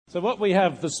So what we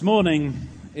have this morning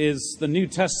is the New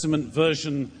Testament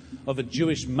version of a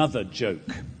Jewish mother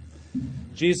joke.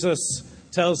 Jesus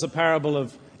tells a parable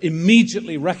of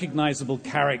immediately recognizable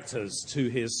characters to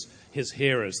his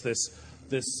hearers.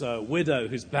 This widow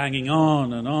who's banging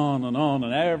on and on and on,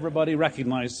 and everybody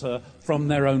recognizes her from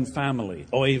their own family.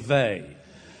 Oy vey.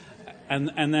 And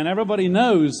then everybody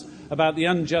knows about the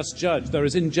unjust judge. There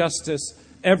is injustice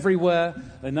everywhere.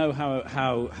 They know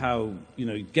how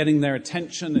getting their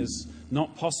attention is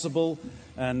not possible.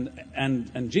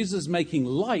 And Jesus is making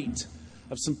light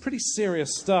of some pretty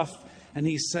serious stuff. And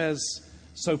he says,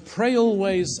 so pray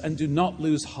always and do not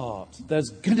lose heart. There's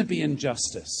going to be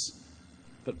injustice.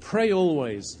 But pray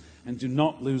always and do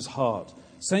not lose heart.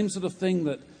 Same sort of thing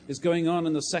that is going on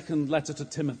in the second letter to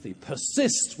Timothy.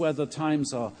 Persist whether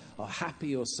times are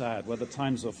happy or sad, whether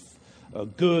times are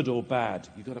good or bad.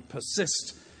 You've got to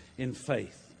persist in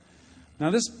faith. Now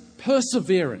this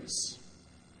perseverance,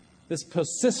 this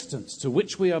persistence to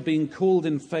which we are being called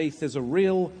in faith is a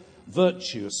real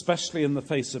virtue, especially in the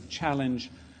face of challenge,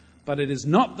 but it is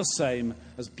not the same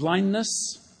as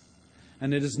blindness,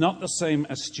 and it is not the same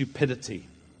as stupidity.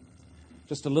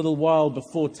 Just a little while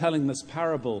before telling this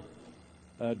parable,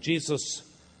 Jesus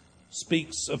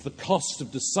speaks of the cost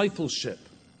of discipleship.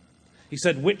 He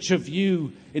said, which of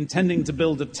you, intending to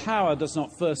build a tower, does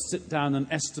not first sit down and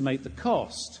estimate the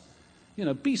cost?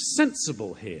 Be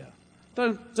sensible here.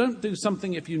 Don't do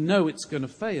something if you know it's going to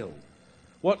fail.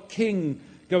 What king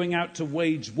going out to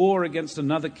wage war against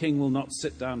another king will not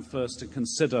sit down first to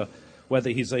consider whether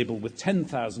he's able with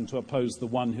 10,000 to oppose the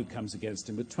one who comes against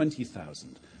him with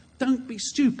 20,000? Don't be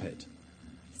stupid.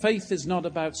 Faith is not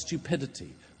about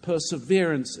stupidity.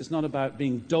 Perseverance is not about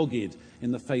being dogged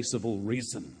in the face of all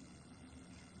reason.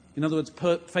 In other words,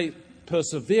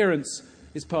 perseverance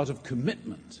is part of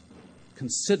commitment,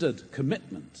 considered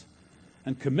commitment.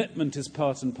 And commitment is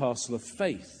part and parcel of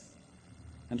faith.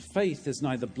 And faith is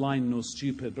neither blind nor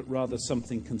stupid, but rather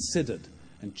something considered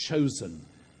and chosen,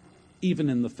 even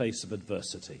in the face of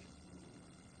adversity.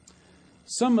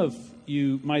 Some of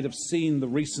you might have seen the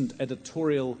recent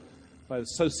editorial by the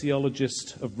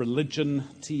sociologist of religion,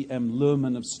 T.M.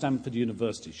 Luhrmann of Stanford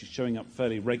University. She's showing up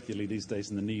fairly regularly these days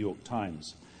in the New York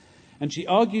Times. And she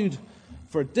argued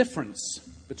for a difference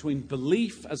between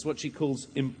belief as what she calls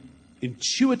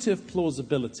intuitive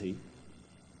plausibility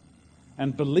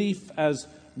and belief as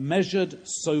measured,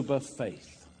 sober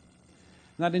faith.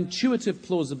 And that intuitive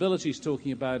plausibility she's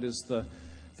talking about is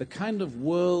the kind of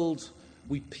world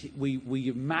we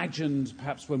imagined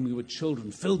perhaps when we were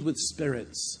children, filled with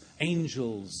spirits,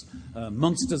 angels,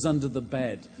 monsters under the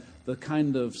bed, the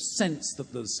kind of sense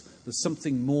that there's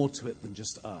something more to it than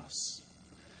just us.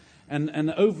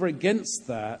 And over against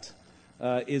that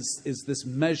is this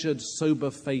measured,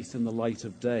 sober faith in the light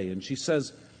of day. And she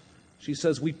says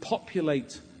we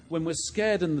populate, when we're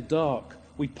scared in the dark,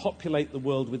 we populate the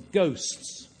world with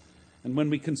ghosts. And when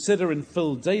we consider in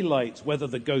full daylight whether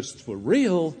the ghosts were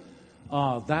real,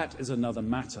 that is another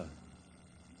matter.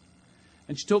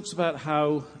 And she talks about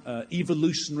how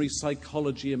evolutionary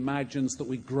psychology imagines that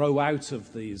we grow out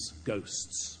of these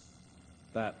ghosts,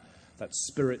 that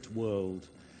spirit world,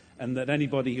 and that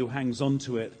anybody who hangs on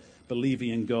to it, believing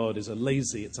in God, it's a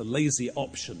lazy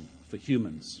option for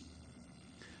humans.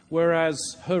 Whereas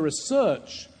her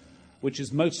research, which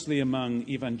is mostly among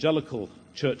evangelical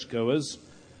churchgoers,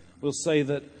 will say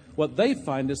that what they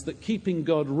find is that keeping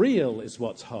God real is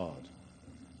what's hard.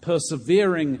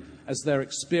 Persevering as their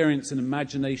experience and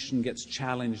imagination gets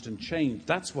challenged and changed,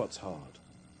 that's what's hard.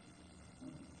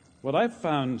 What I've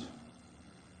found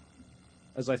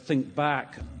as I think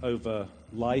back over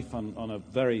life on a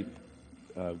very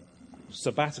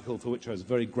sabbatical for which I was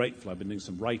very grateful. I've been doing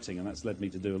some writing, and that's led me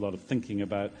to do a lot of thinking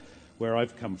about where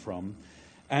I've come from.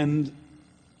 And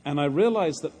I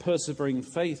realized that persevering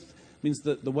faith means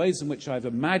that the ways in which I've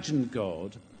imagined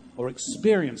God or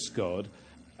experienced God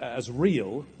as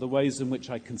real, the ways in which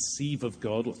I conceive of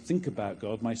God or think about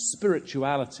God, my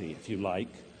spirituality, if you like,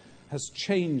 has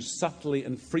changed subtly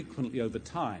and frequently over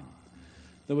time.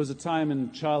 There was a time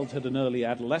in childhood and early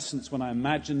adolescence when I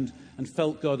imagined and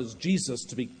felt God as Jesus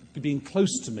to be being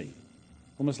close to me,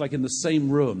 almost like in the same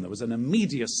room. There was an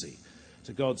immediacy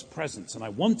to God's presence, and I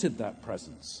wanted that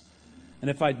presence. And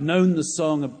if I'd known the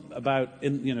song about,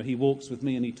 He walks with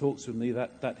me and He talks with me,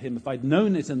 that hymn, if I'd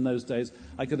known it in those days,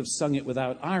 I could have sung it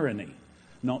without irony.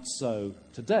 Not so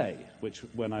today,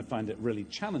 when I find it really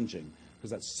challenging,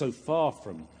 because that's so far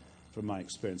from my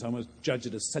experience. I almost judge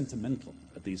it as sentimental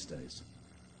at these days.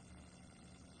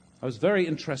 I was very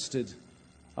interested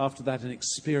after that in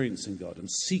experiencing God and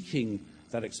seeking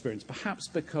that experience, perhaps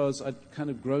because I'd kind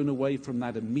of grown away from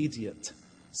that immediate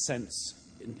sense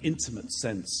an intimate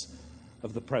sense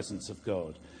of the presence of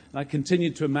God. And I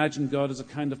continued to imagine God as a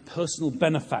kind of personal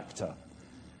benefactor,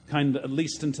 at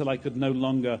least until I could no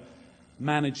longer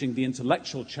managing the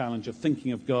intellectual challenge of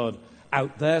thinking of God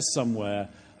out there somewhere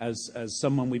as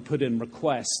someone we put in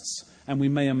requests and we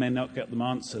may or may not get them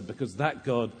answered, because that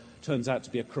God turns out to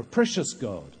be a capricious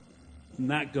God. And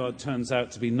that God turns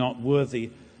out to be not worthy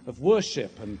of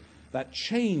worship. And that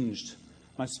changed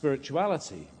my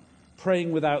spirituality.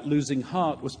 Praying without losing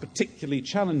heart was particularly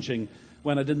challenging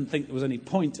when I didn't think there was any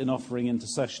point in offering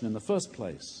intercession in the first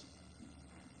place.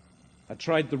 I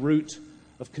tried the route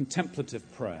of contemplative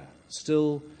prayer,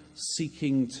 still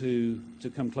seeking to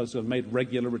come closer. I've made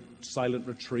regular silent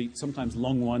retreats, sometimes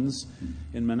long ones,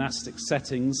 in monastic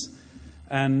settings,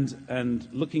 and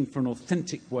looking for an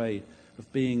authentic way of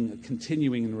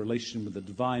continuing in relation with the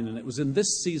divine. And it was in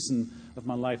this season of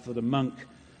my life that a monk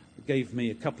gave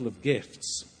me a couple of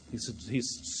gifts. He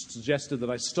suggested that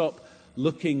I stop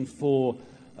looking for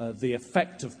the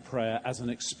effect of prayer as an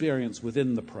experience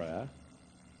within the prayer,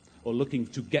 or looking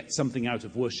to get something out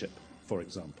of worship, for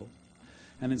example,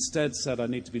 and instead said I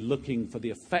need to be looking for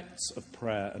the effects of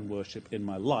prayer and worship in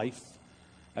my life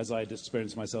as I had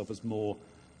experienced myself as more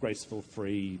graceful,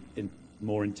 free,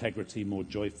 more integrity, more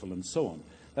joyful, and so on.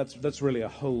 That's really a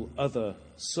whole other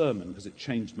sermon, because it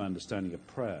changed my understanding of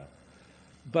prayer.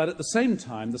 But at the same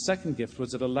time, the second gift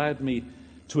was it allowed me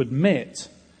to admit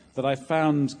that I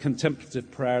found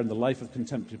contemplative prayer and the life of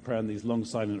contemplative prayer in these long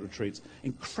silent retreats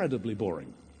incredibly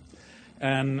boring.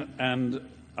 And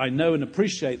I know and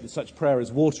appreciate that such prayer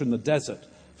is water in the desert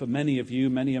for many of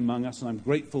you, many among us, and I'm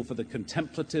grateful for the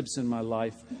contemplatives in my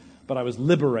life, but I was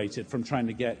liberated from trying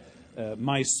to get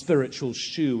my spiritual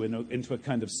shoe into a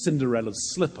kind of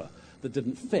Cinderella's slipper that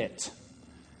didn't fit.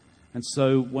 And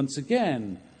so, once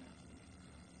again,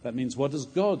 that means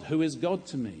who is God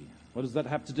to me? What does that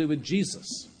have to do with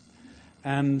Jesus?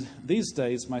 And these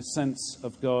days, my sense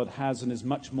of God has and is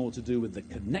much more to do with the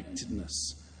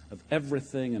connectedness of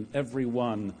everything and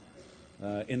everyone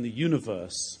in the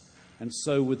universe, and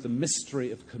so with the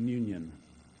mystery of communion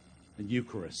and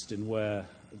Eucharist, in where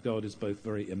God is both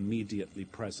very immediately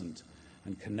present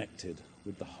and connected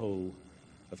with the whole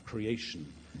of creation.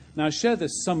 Now, I share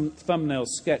this thumbnail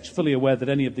sketch, fully aware that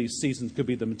any of these seasons could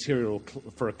be the material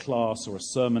for a class or a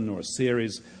sermon or a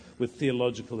series with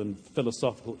theological and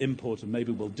philosophical import, and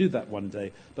maybe we'll do that one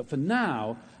day. But for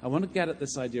now, I want to get at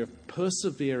this idea of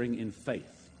persevering in faith.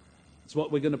 It's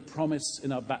what we're going to promise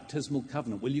in our baptismal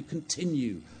covenant. Will you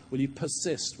continue? Will you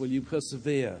persist? Will you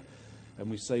persevere? And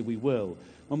we say we will.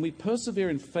 When we persevere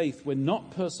in faith, we're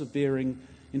not persevering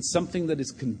in something that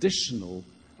is conditional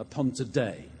upon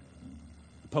today,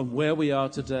 upon where we are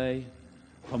today,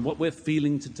 upon what we're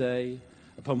feeling today,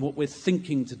 upon what we're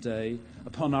thinking today,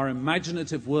 upon our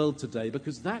imaginative world today,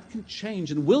 because that can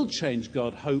change and will change,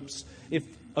 God hopes. If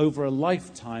over a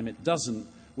lifetime it doesn't,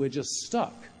 we're just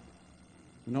stuck.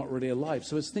 We're not really alive.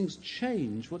 So as things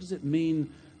change, what does it mean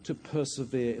to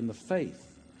persevere in the faith?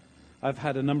 I've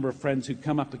had a number of friends who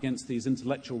come up against these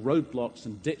intellectual roadblocks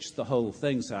and ditch the whole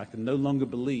thing, say, I can no longer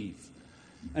believe.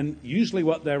 And usually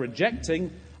what they're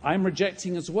rejecting, I'm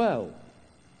rejecting as well.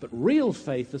 But real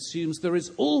faith assumes there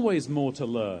is always more to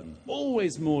learn,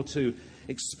 always more to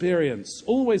experience,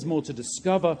 always more to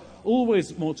discover,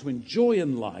 always more to enjoy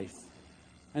in life,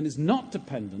 and is not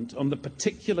dependent on the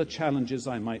particular challenges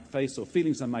I might face or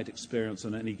feelings I might experience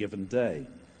on any given day.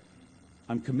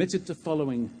 I'm committed to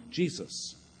following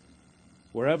Jesus,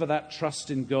 wherever that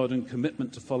trust in God and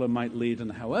commitment to follow might lead,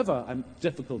 and however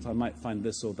difficult I might find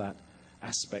this or that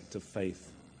aspect of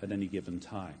faith at any given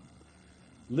time.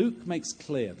 Luke makes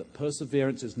clear that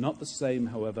perseverance is not the same,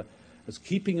 however, as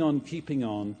keeping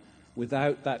on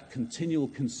without that continual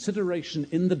consideration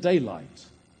in the daylight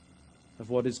of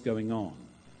what is going on,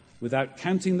 without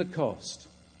counting the cost,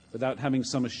 without having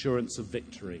some assurance of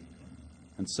victory,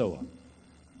 and so on.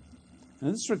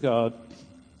 In this regard,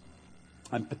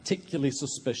 I'm particularly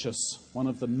suspicious. One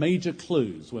of the major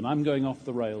clues when I'm going off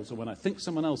the rails, or when I think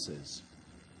someone else is,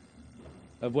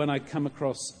 of when I come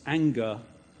across anger,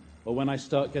 or when I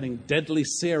start getting deadly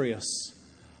serious,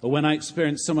 or when I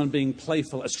experience someone being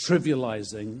playful as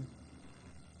trivializing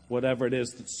whatever it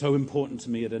is that's so important to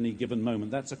me at any given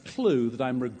moment. That's a clue that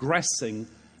I'm regressing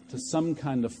to some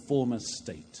kind of former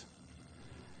state.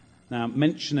 Now,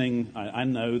 I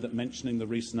know that mentioning the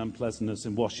recent unpleasantness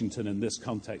in Washington in this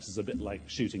context is a bit like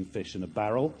shooting fish in a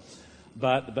barrel,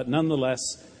 but nonetheless,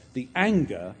 the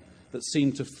anger that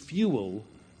seemed to fuel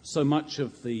so much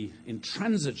of the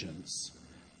intransigence,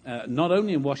 not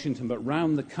only in Washington but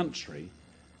around the country,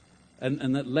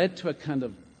 and that led to a kind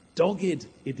of dogged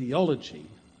ideology,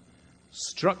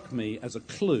 struck me as a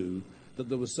clue that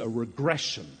there was a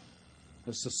regression,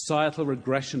 a societal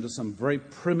regression to some very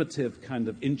primitive kind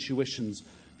of intuitions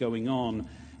going on,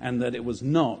 and that it was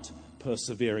not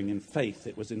persevering in faith.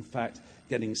 It was, in fact,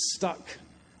 getting stuck,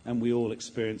 and we all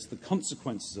experience the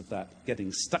consequences of that,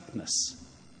 getting stuckness.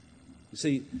 You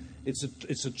see,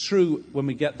 it's a true when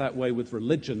we get that way with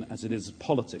religion as it is with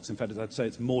politics. In fact, I'd say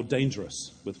it's more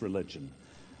dangerous with religion.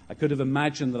 I could have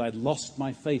imagined that I'd lost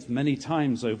my faith many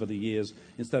times over the years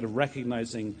instead of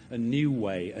recognizing a new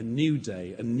way, a new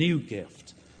day, a new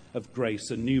gift of grace,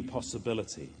 a new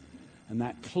possibility. And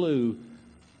that clue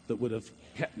that would have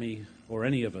kept me, or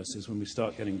any of us, is when we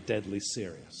start getting deadly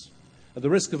serious. At the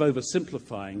risk of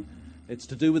oversimplifying, it's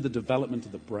to do with the development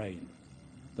of the brain.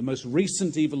 The most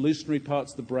recent evolutionary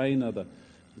parts of the brain are the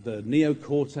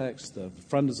neocortex, the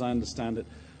front as I understand it,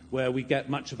 where we get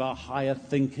much of our higher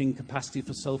thinking, capacity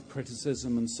for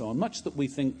self-criticism and so on, much that we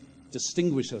think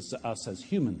distinguishes us as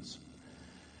humans.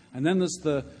 And then there's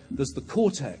the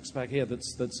cortex back here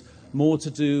that's more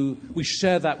to do, we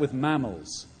share that with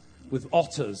mammals, with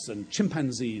otters and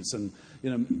chimpanzees and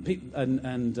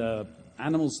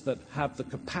animals that have the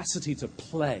capacity to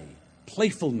play.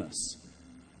 Playfulness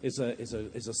is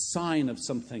a sign of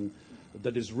something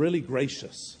that is really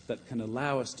gracious, that can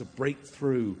allow us to break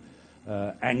through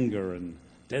anger and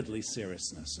deadly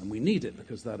seriousness. And we need it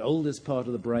because that oldest part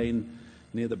of the brain,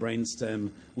 near the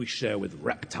brainstem, we share with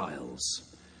reptiles.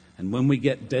 And when we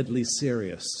get deadly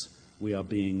serious, we are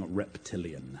being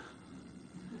reptilian.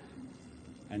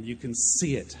 And you can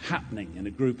see it happening in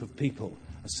a group of people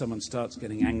as someone starts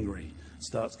getting angry,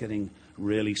 starts getting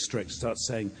really strict, starts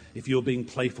saying, if you're being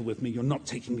playful with me, you're not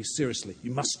taking me seriously.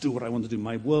 You must do what I want to do.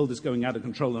 My world is going out of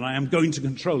control, and I am going to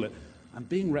control it. I'm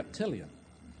being reptilian.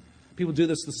 People do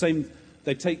this the same.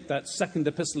 They take that second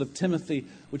epistle of Timothy,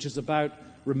 which is about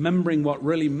remembering what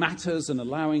really matters and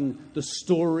allowing the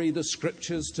story, the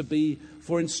scriptures, to be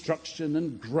for instruction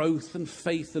and growth and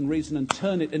faith and reason, and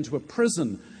turn it into a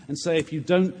prison and say, if you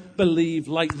don't believe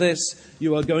like this,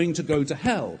 you are going to go to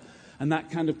hell. And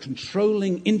that kind of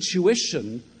controlling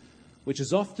intuition, which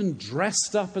is often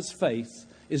dressed up as faith,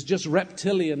 is just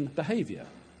reptilian behavior.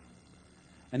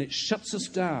 And it shuts us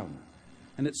down.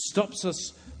 And it stops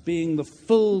us being the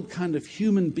full kind of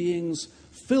human beings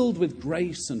filled with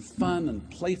grace and fun and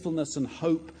playfulness and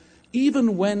hope,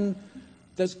 even when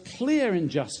there's clear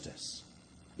injustice,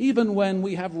 even when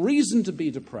we have reason to be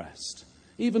depressed,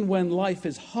 even when life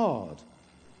is hard.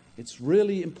 It's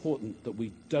really important that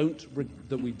we don't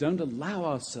allow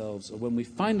ourselves, or when we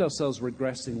find ourselves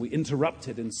regressing, we interrupt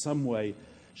it in some way,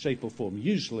 shape or form,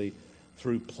 usually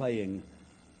through playing,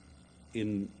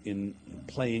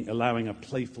 allowing a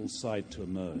playful side to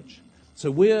emerge.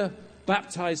 So we're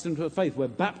baptized into a faith. We're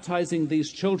baptizing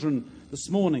these children this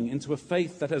morning into a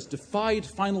faith that has defied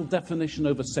final definition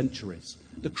over centuries.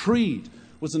 The Creed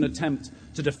was an attempt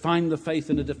to define the faith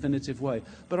in a definitive way.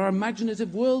 But our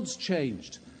imaginative world's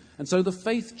changed. And so the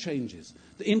faith changes.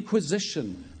 The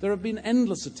Inquisition, there have been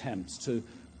endless attempts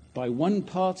by one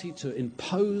party to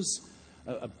impose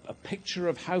a picture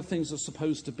of how things are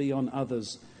supposed to be on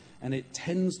others. And it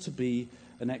tends to be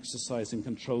an exercise in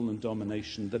control and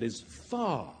domination that is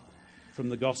far from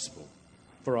the gospel.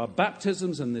 For our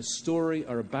baptisms and this story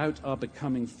are about our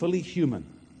becoming fully human,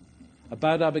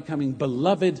 about our becoming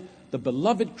beloved, the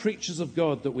beloved creatures of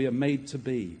God that we are made to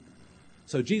be.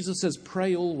 So Jesus says,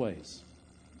 pray always,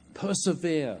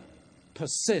 persevere,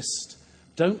 persist,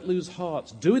 don't lose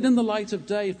heart. Do it in the light of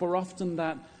day, for often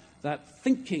that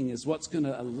thinking is what's going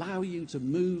to allow you to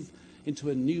move into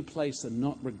a new place and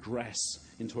not regress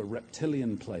into a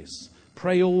reptilian place.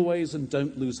 Pray always and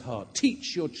don't lose heart.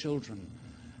 Teach your children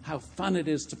how fun it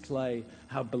is to play,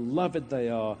 how beloved they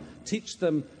are. Teach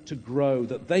them to grow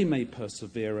that they may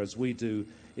persevere as we do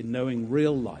in knowing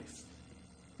real life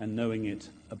and knowing it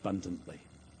abundantly.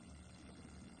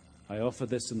 I offer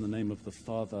this in the name of the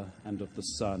Father and of the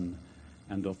Son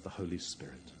and of the Holy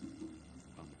Spirit.